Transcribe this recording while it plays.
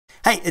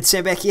Hey, it's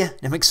Sam back here,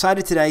 and I'm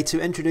excited today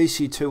to introduce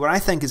you to what I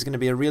think is going to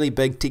be a really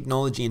big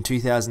technology in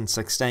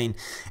 2016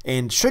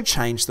 and should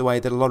change the way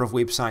that a lot of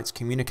websites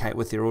communicate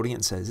with their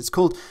audiences. It's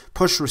called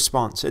Push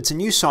Response. It's a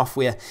new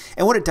software,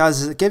 and what it does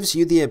is it gives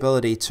you the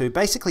ability to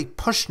basically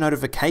push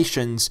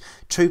notifications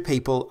to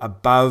people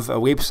above a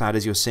website,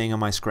 as you're seeing on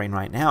my screen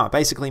right now. It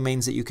basically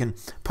means that you can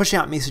push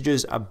out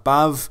messages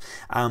above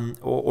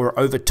or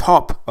over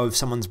top of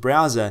someone's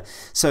browser.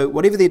 So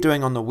whatever they're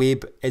doing on the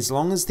web, as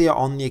long as they're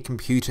on their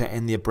computer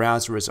and their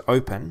browser is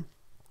open,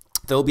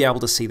 they'll be able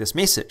to see this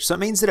message. So it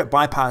means that it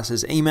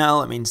bypasses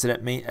email. It means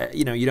that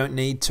you don't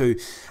need to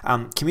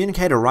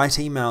communicate or write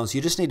emails. You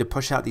just need to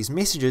push out these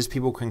messages.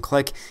 People can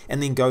click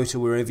and then go to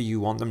wherever you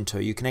want them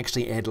to. You can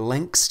actually add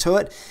links to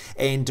it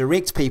and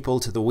direct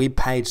people to the web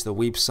page, the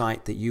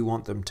website that you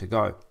want them to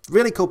go.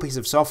 Really cool piece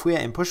of software,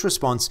 and Push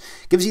Response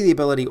gives you the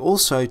ability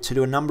also to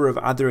do a number of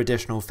other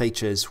additional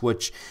features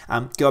which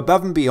go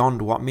above and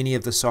beyond what many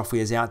of the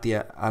softwares out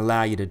there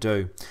allow you to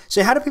do.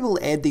 So how do people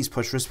add these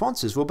push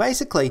responses? Well,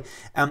 basically,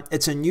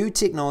 it's a new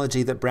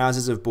technology that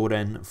browsers have brought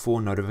in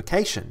for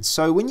notifications.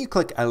 So when you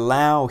click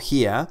allow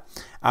here,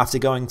 after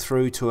going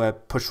through to a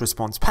push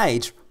response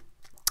page,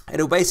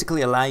 it'll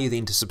basically allow you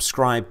then to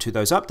subscribe to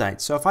those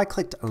updates. So if I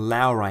clicked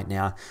allow right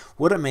now,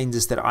 what it means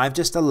is that I've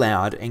just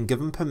allowed and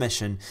given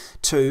permission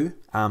to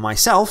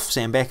myself,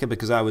 Sam Backer,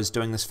 because I was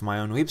doing this for my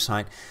own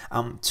website,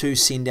 to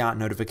send out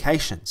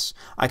notifications.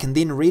 I can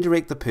then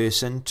redirect the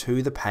person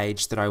to the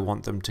page that I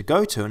want them to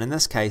go to, and in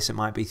this case it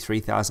might be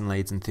 3,000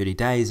 leads in 30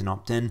 days and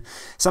opt in,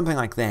 something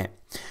like that.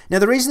 Now,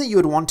 the reason that you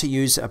would want to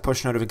use a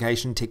push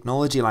notification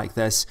technology like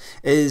this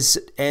is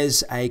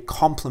as a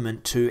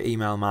complement to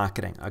email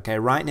marketing. Okay,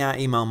 right now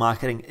email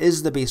marketing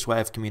is the best way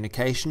of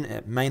communication.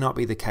 It may not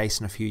be the case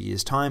in a few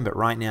years' time, but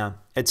right now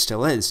it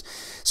still is.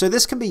 So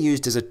this can be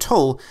used as a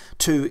tool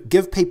to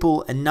give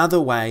people another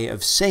way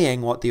of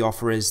seeing what the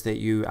offer is that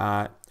you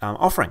are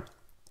offering.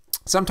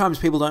 Sometimes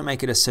people don't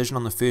make a decision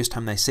on the first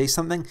time they see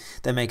something,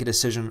 they make a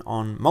decision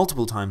on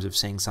multiple times of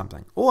seeing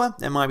something. Or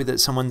it might be that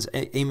someone's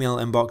email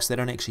inbox, they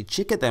don't actually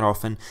check it that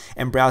often,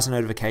 and browser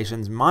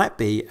notifications might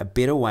be a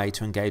better way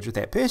to engage with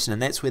that person, and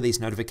that's where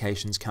these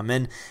notifications come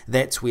in,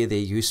 that's where they're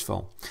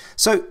useful.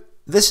 So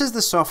this is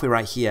the software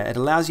right here. It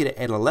allows you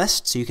to add a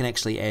list, so you can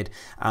actually add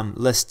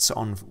lists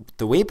on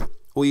the web,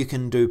 or you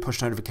can do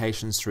push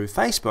notifications through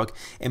Facebook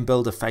and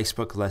build a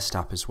Facebook list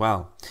up as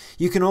well.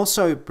 You can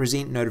also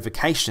present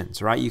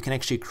notifications, right? You can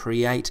actually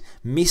create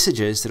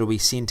messages that will be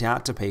sent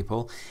out to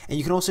people, and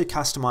you can also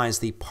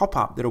customize the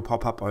pop-up that will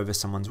pop up over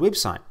someone's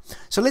website.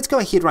 So let's go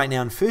ahead right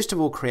now and first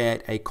of all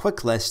create a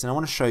quick list, and I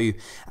want to show you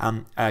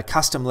a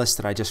custom list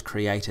that I just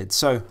created.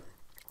 So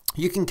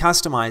you can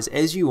customize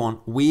as you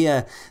want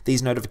where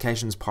these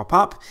notifications pop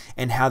up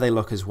and how they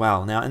look as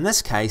well. Now in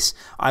this case,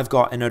 I've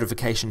got a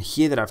notification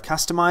here that I've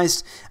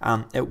customized.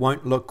 It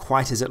won't look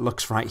quite as it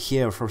looks right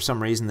here. For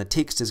some reason the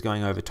text is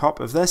going over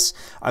top of this.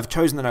 I've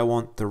chosen that I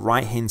want the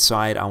right hand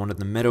side, I want it in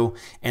the middle,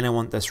 and I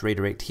want this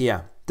redirect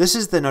here. This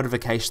is the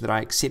notification that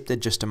I accepted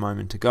just a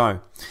moment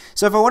ago.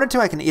 So if I wanted to,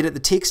 I can edit the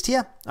text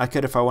here. I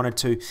could, if I wanted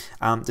to,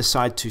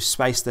 decide to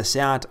space this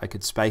out. I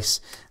could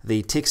space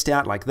the text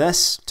out like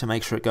this to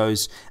make sure it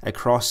goes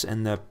across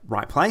in the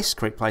right place,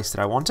 correct place that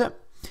I want it.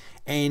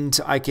 And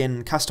I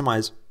can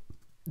customize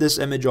this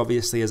image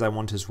obviously as I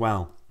want as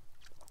well.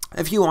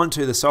 If you want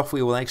to, the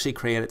software will actually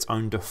create its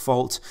own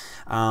default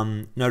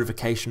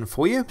notification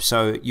for you,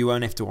 so you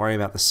won't have to worry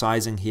about the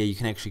sizing here. You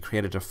can actually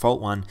create a default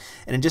one,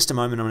 and in just a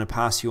moment I'm going to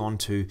pass you on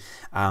to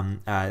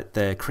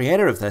the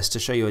creator of this to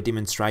show you a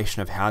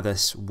demonstration of how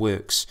this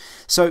works.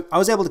 So I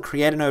was able to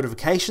create a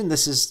notification.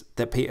 This is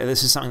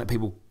something that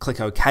people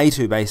click OK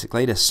to,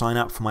 basically, to sign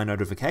up for my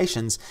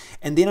notifications,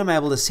 and then I'm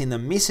able to send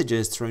them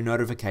messages through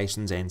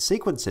notifications and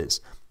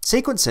sequences.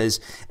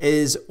 Sequences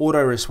is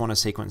autoresponder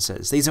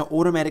sequences. These are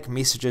automatic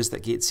messages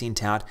that get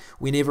sent out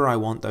whenever I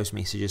want those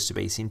messages to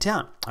be sent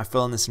out. I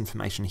fill in this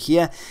information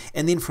here,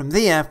 and then from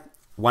there,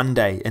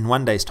 in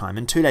 1 day's time,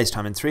 in 2 days'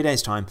 time, in 3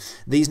 days' time,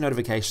 these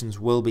notifications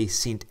will be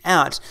sent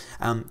out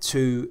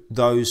to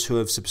those who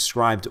have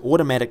subscribed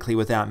automatically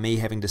without me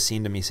having to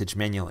send a message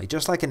manually,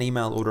 just like an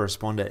email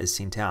autoresponder is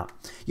sent out.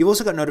 You've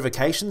also got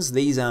notifications.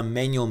 These are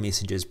manual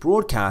messages,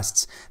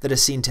 broadcasts that are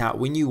sent out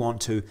when you want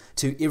to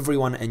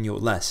everyone in your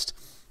list.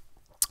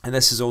 And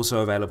this is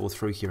also available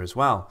through here as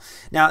well.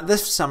 Now,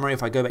 this summary,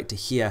 if I go back to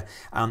here,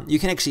 you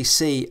can actually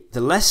see the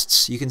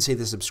lists. You can see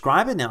the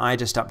subscriber. Now, I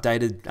just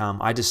updated,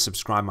 I just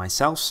subscribed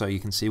myself, so you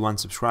can see one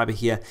subscriber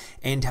here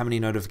and how many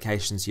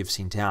notifications you've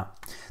sent out.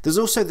 There's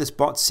also this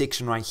bot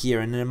section right here,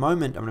 and in a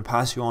moment, I'm going to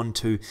pass you on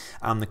to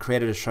the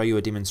creator to show you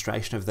a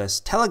demonstration of this.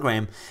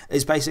 Telegram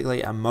is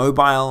basically a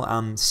mobile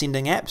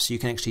sending app, so you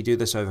can actually do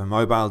this over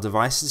mobile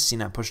devices,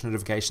 send out push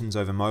notifications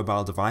over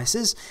mobile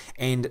devices,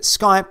 and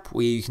Skype,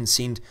 where you can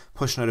send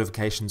push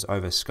notifications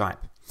over Skype.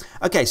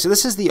 Okay, so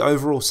this is the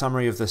overall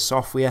summary of the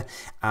software,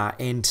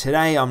 and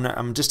today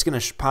I'm just going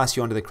to pass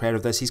you on to the creator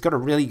of this. He's got a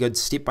really good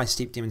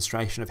step-by-step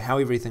demonstration of how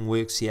everything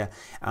works here,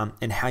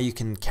 and how you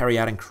can carry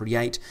out and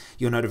create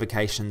your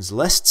notifications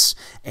lists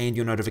and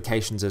your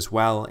notifications as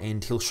well,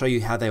 and he'll show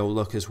you how they all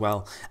look as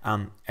well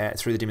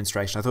through the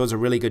demonstration. I thought it was a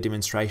really good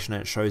demonstration,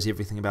 and it shows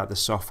everything about the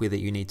software that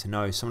you need to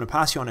know. So I'm going to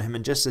pass you on to him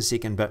in just a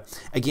second, but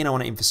again, I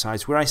want to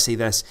emphasize where I see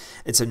this.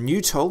 It's a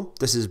new tool.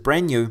 This is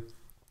brand new.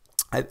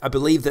 I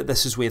believe that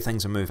this is where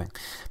things are moving.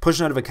 Push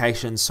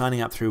notifications, signing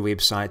up through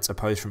websites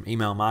opposed from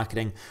email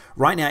marketing.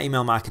 Right now,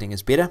 email marketing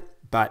is better,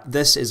 but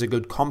this is a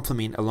good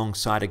complement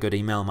alongside a good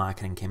email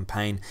marketing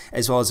campaign,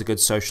 as well as a good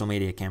social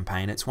media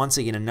campaign. It's once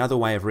again another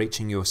way of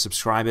reaching your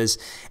subscribers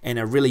and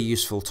a really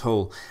useful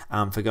tool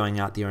for going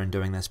out there and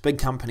doing this. Big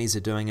companies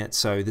are doing it,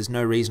 so there's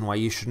no reason why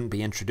you shouldn't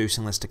be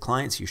introducing this to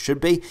clients. You should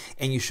be,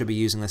 and you should be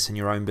using this in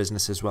your own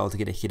business as well to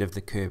get ahead of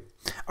the curve.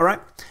 All right,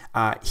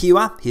 here you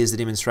are. Here's the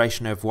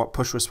demonstration of what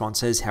push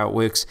response is, how it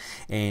works,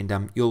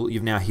 and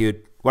you've now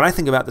heard what I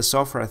think about the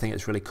software. I think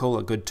it's really cool,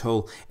 a good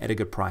tool at a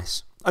good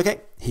price. Okay,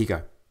 here you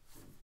go.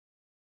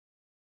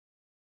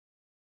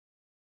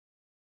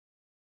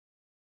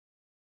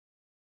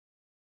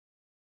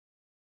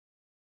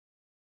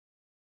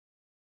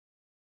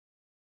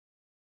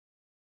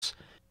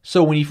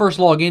 So when you first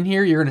log in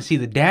here, you're going to see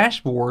the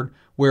dashboard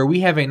where we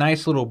have a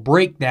nice little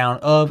breakdown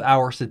of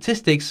our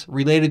statistics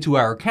related to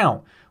our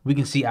account. We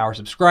can see our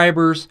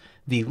subscribers,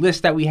 the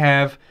list that we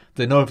have,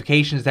 the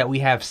notifications that we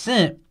have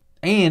sent,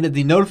 and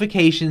the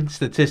notification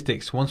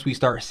statistics once we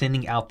start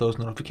sending out those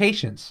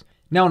notifications.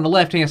 Now on the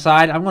left-hand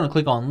side, I'm going to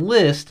click on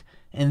List,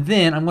 and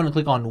then I'm going to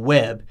click on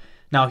Web.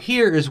 Now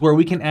here is where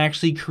we can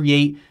actually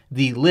create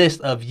the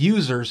list of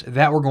users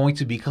that we're going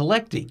to be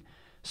collecting.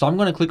 So I'm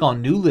going to click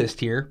on New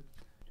List here.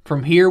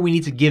 From here, we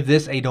need to give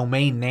this a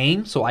domain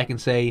name, so I can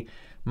say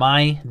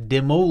my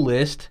demo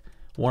list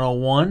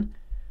 101,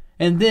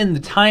 and then the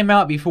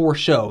timeout before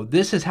show.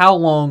 This is how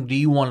long do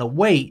you want to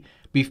wait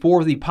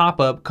before the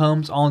pop-up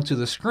comes onto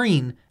the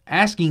screen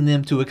asking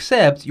them to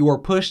accept your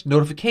push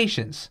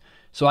notifications.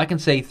 So I can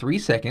say 3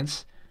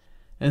 seconds,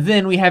 and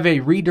then we have a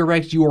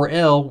redirect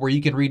URL where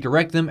you can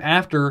redirect them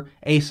after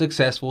a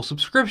successful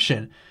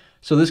subscription.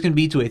 So this can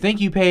be to a thank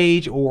you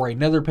page or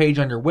another page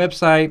on your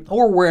website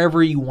or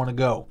wherever you want to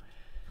go.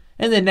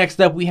 And then next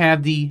up, we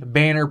have the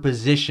banner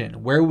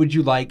position. Where would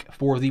you like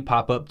for the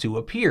pop-up to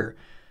appear?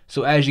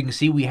 So as you can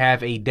see, we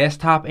have a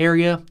desktop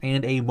area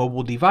and a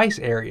mobile device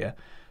area.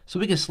 So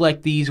we can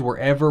select these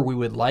wherever we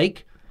would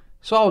like.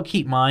 So I'll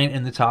keep mine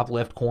in the top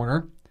left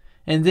corner.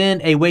 And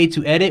then a way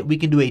to edit, we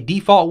can do a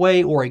default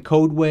way or a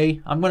code way.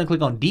 I'm going to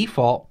click on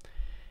default.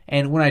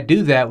 And when I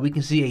do that, we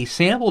can see a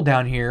sample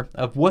down here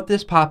of what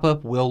this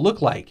pop-up will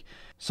look like.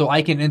 So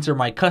I can enter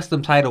my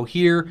custom title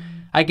here.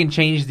 I can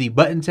change the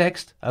button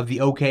text of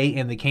the OK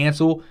and the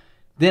cancel.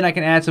 Then I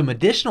can add some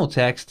additional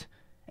text,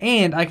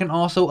 and I can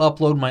also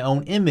upload my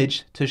own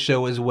image to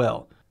show as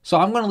well. So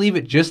I'm going to leave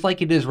it just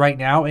like it is right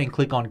now and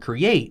click on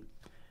Create.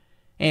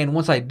 And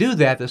once I do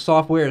that, the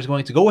software is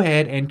going to go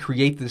ahead and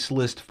create this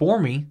list for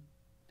me.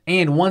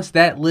 And once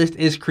that list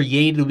is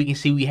created, we can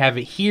see we have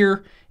it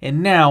here.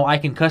 And now I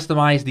can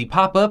customize the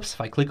pop-ups.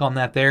 If I click on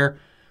that there,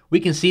 we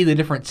can see the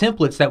different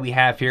templates that we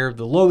have here,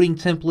 the loading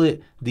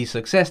template, the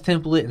success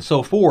template, and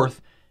so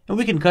forth. And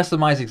we can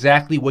customize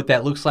exactly what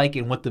that looks like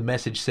and what the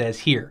message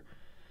says here.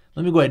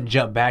 Let me go ahead and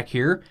jump back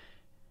here.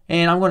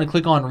 And I'm going to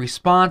click on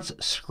Response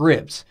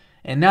Scripts.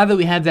 And now that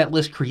we have that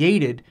list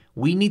created,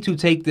 we need to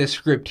take this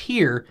script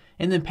here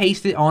and then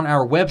paste it on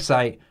our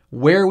website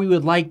where we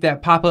would like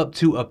that pop-up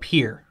to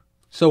appear.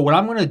 So what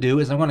I'm going to do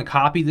is I'm going to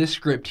copy this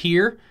script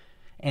here.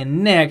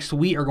 And next,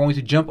 we are going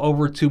to jump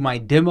over to my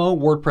demo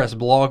WordPress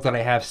blog that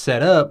I have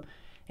set up.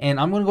 And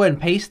I'm going to go ahead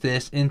and paste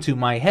this into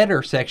my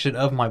header section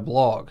of my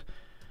blog.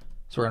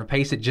 So we're going to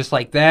paste it just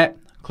like that.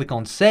 Click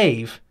on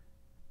Save.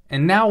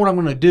 And now what I'm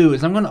going to do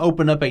is I'm going to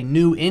open up a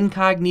new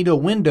incognito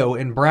window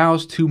and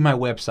browse to my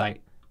website.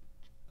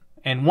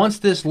 And once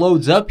this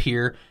loads up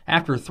here,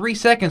 after 3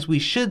 seconds, we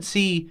should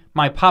see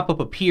my pop-up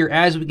appear,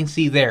 as we can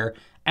see there,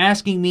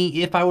 asking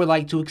me if I would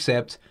like to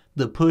accept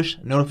the push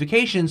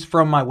notifications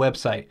from my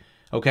website.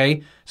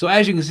 Okay, so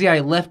as you can see,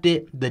 I left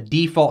it the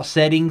default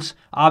settings.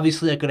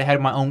 Obviously, I could have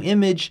had my own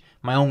image,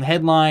 my own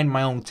headline,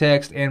 my own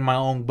text, and my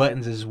own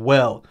buttons as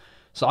well.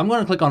 So I'm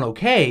going to click on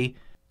OK,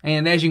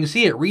 and as you can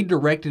see, it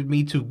redirected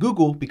me to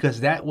Google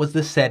because that was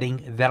the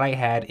setting that I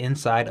had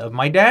inside of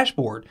my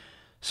dashboard.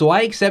 So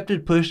I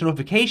accepted push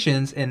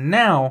notifications, and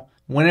now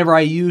whenever I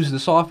use the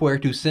software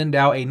to send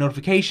out a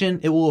notification,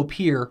 it will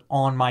appear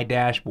on my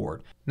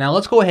dashboard. Now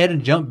let's go ahead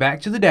and jump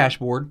back to the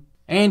dashboard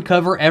and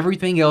cover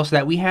everything else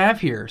that we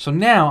have here. So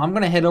now I'm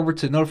going to head over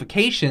to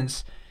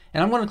notifications,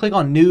 and I'm going to click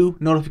on New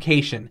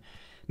Notification.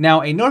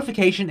 Now a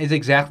notification is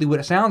exactly what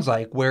it sounds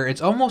like, where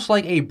it's almost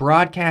like a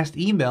broadcast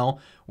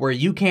email where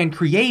you can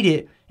create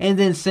it and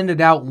then send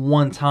it out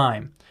one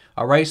time.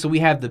 All right, so we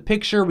have the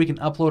picture. We can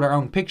upload our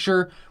own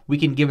picture. We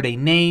can give it a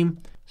name.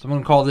 So I'm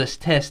going to call this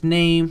test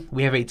name.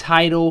 We have a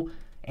title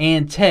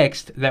and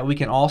text that we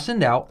can all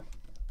send out.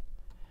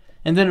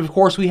 And then of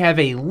course we have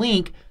a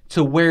link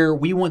to where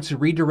we want to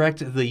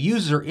redirect the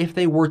user if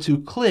they were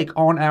to click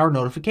on our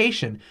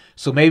notification.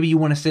 So maybe you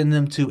want to send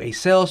them to a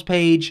sales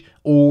page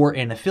or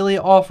an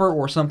affiliate offer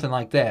or something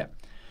like that.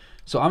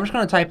 So I'm just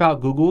going to type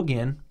out Google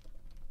again.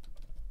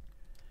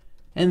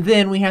 And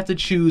then we have to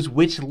choose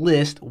which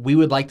list we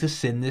would like to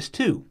send this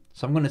to.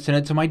 So I'm going to send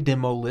it to my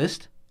demo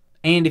list.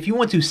 And if you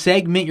want to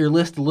segment your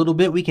list a little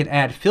bit, we can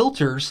add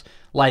filters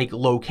like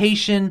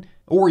location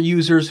or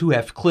users who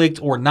have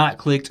clicked or not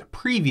clicked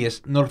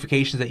previous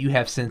notifications that you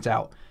have sent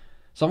out.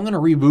 So I'm going to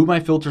remove my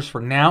filters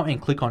for now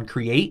and click on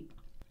create.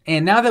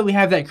 And now that we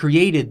have that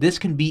created, this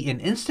can be an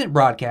instant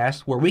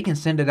broadcast where we can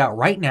send it out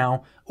right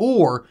now,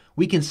 or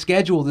we can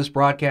schedule this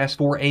broadcast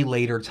for a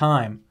later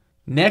time.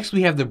 Next,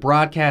 we have the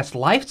broadcast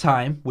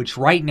lifetime, which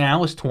right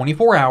now is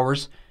 24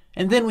 hours.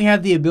 And then we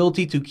have the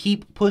ability to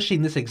keep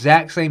pushing this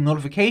exact same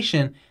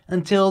notification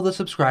until the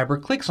subscriber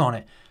clicks on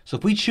it. So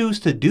if we choose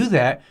to do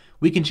that,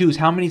 we can choose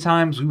how many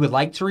times we would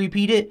like to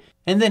repeat it,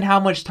 and then how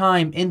much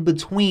time in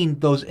between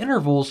those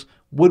intervals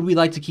would we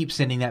like to keep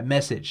sending that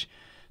message.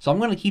 So I'm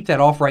going to keep that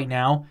off right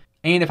now.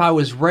 And if I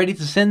was ready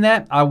to send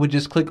that, I would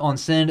just click on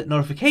send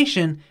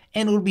notification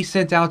and it would be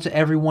sent out to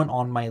everyone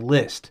on my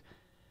list.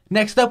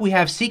 Next up, we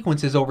have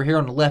sequences over here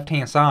on the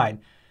left-hand side.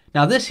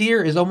 Now this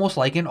here is almost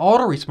like an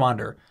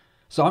autoresponder.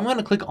 So I'm going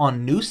to click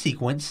on new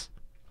sequence.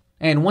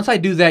 And once I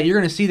do that, you're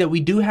going to see that we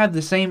do have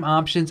the same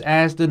options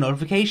as the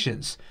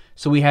notifications.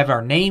 So we have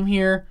our name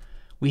here,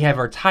 we have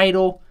our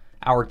title,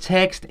 our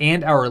text,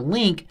 and our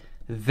link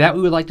that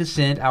we would like to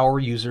send our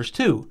users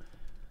to.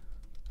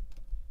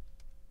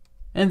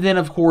 And then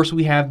of course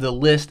we have the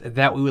list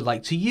that we would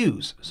like to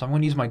use. So I'm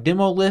going to use my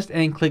demo list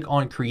and click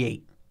on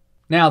create.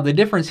 Now the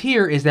difference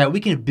here is that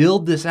we can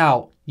build this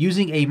out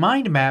using a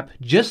mind map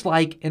just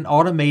like an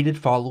automated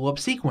follow-up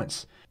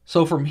sequence.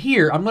 So from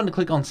here, I'm going to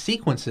click on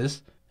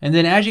sequences. And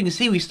then as you can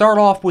see, we start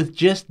off with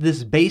just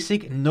this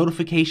basic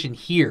notification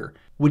here,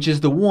 which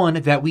is the one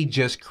that we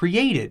just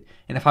created.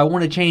 And if I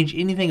want to change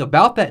anything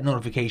about that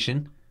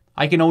notification,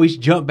 I can always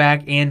jump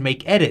back and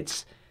make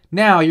edits.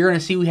 Now you're going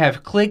to see we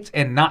have clicked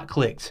and not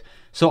clicked.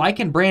 So I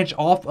can branch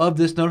off of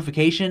this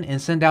notification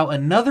and send out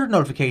another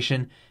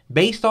notification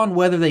based on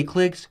whether they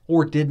clicked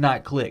or did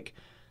not click.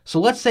 So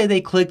let's say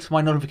they clicked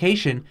my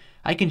notification.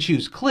 I can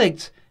choose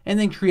clicked and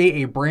then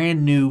create a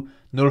brand new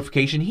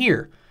notification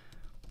here.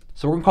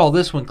 So we're going to call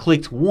this one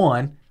clicked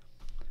 1,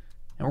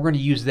 and we're going to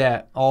use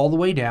that all the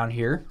way down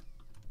here.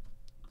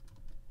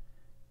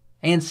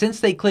 And since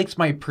they clicked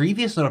my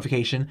previous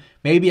notification,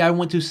 maybe I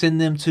want to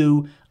send them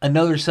to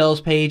another sales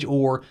page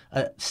or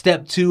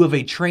step 2 of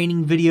a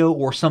training video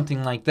or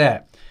something like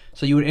that.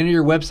 So you would enter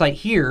your website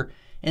here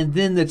and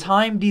then the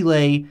time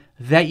delay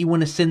that you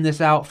want to send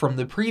this out from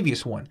the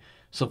previous one.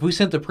 So if we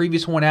sent the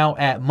previous one out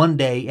at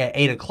Monday at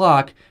 8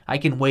 o'clock, I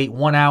can wait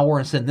 1 hour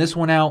and send this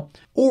one out,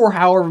 or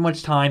however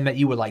much time that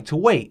you would like to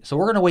wait. So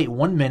we're going to wait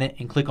 1 minute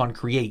and click on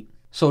create.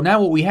 So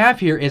now what we have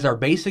here is our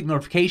basic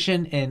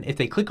notification, and if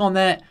they click on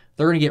that,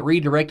 they're going to get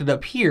redirected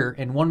up here,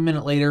 and 1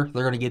 minute later,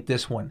 they're going to get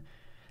this one.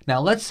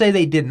 Now let's say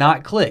they did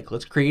not click.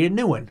 Let's create a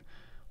new one.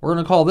 We're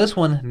going to call this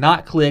one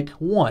not click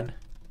 1.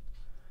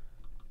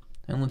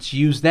 And let's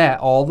use that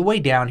all the way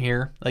down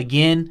here.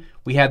 Again,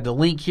 we have the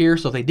link here,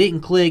 so if they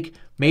didn't click,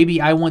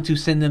 maybe I want to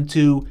send them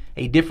to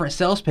a different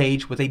sales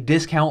page with a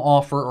discount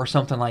offer or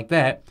something like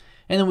that.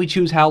 And then we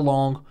choose how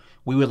long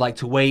we would like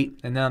to wait.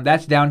 And then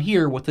that's down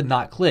here with the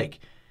not click.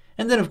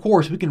 And then of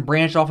course we can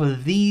branch off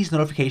of these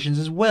notifications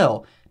as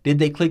well. Did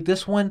they click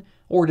this one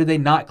or did they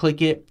not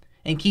click it?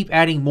 And keep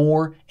adding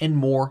more and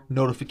more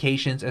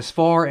notifications as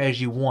far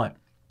as you want.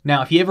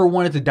 Now, if you ever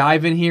wanted to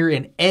dive in here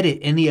and edit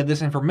any of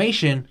this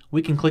information,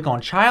 we can click on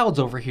Childs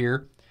over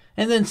here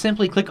and then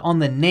simply click on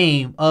the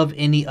name of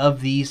any of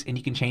these and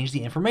you can change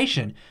the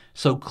information.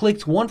 So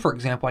clicked 1, for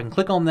example, I can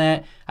click on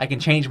that. I can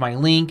change my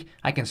link.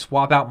 I can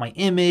swap out my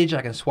image.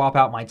 I can swap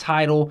out my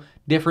title,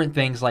 different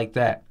things like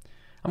that.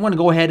 I'm going to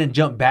go ahead and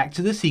jump back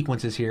to the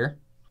sequences here.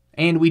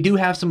 And we do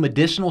have some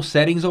additional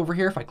settings over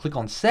here. If I click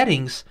on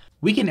settings,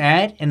 we can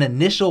add an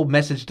initial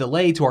message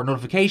delay to our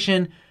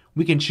notification.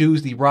 We can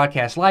choose the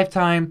broadcast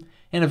lifetime.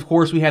 And of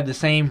course, we have the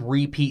same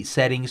repeat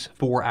settings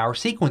for our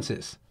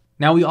sequences.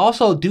 Now, we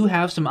also do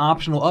have some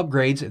optional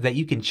upgrades that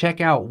you can check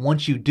out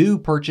once you do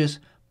purchase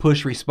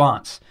Push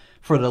Response.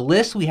 For the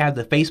list, we have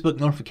the Facebook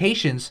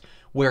notifications,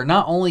 where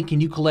not only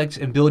can you collect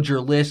and build your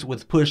list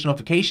with push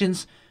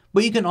notifications,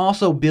 but you can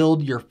also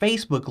build your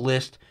Facebook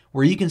list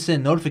where you can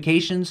send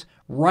notifications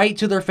right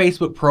to their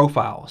Facebook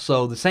profile.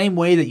 So the same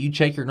way that you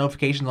check your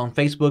notifications on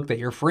Facebook that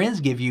your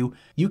friends give you,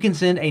 you can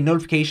send a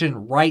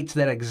notification right to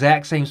that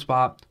exact same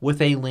spot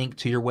with a link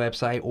to your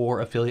website or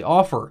affiliate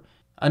offer.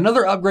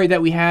 Another upgrade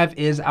that we have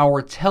is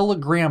our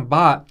Telegram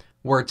bot,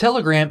 where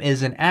Telegram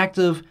is an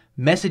active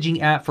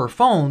messaging app for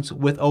phones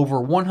with over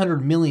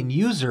 100 million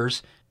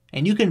users,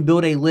 and you can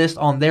build a list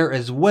on there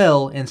as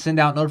well and send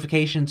out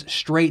notifications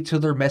straight to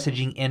their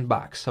messaging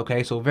inbox.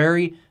 Okay, so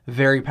very,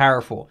 very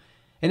powerful.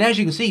 And as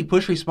you can see,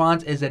 Push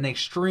Response is an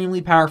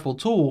extremely powerful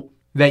tool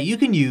that you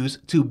can use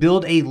to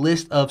build a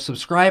list of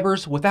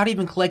subscribers without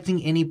even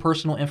collecting any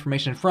personal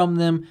information from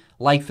them,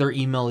 like their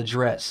email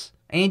address.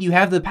 And you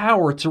have the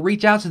power to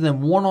reach out to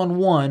them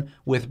one-on-one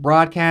with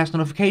broadcast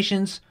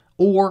notifications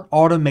or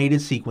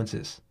automated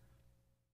sequences.